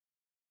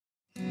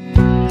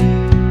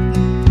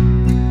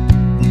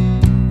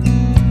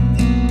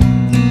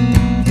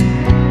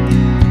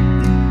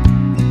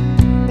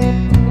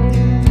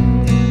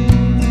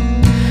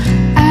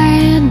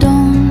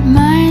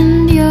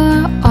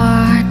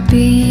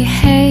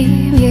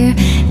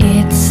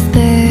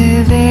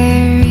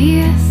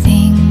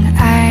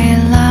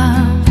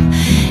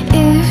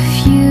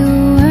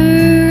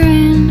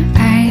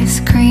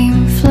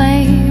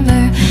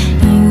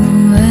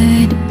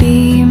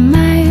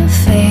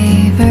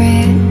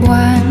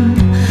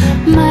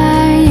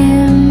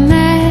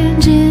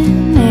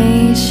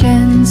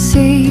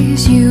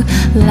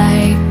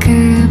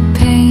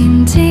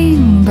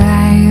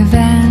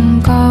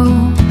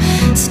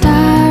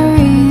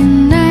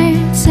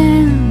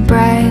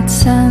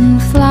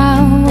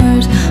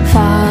sunflowers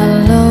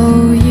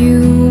follow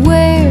you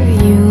where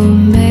you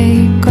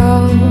may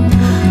go.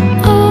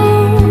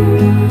 Oh,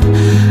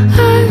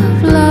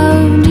 I've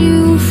loved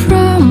you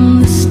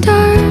from the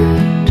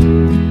start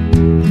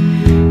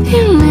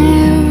in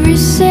every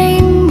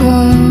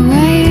single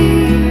way,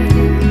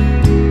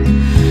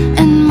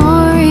 and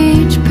more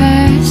each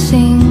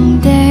passing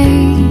day.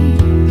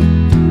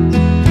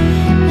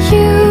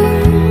 You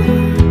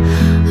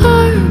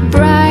are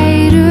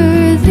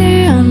brighter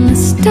than the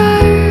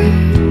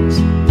stars.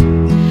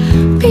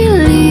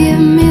 Believe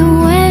me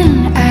when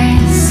I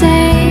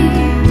say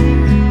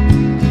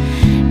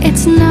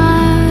it's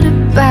not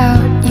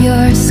about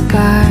your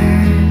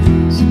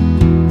scars,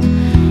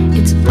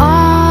 it's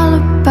all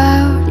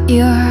about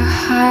your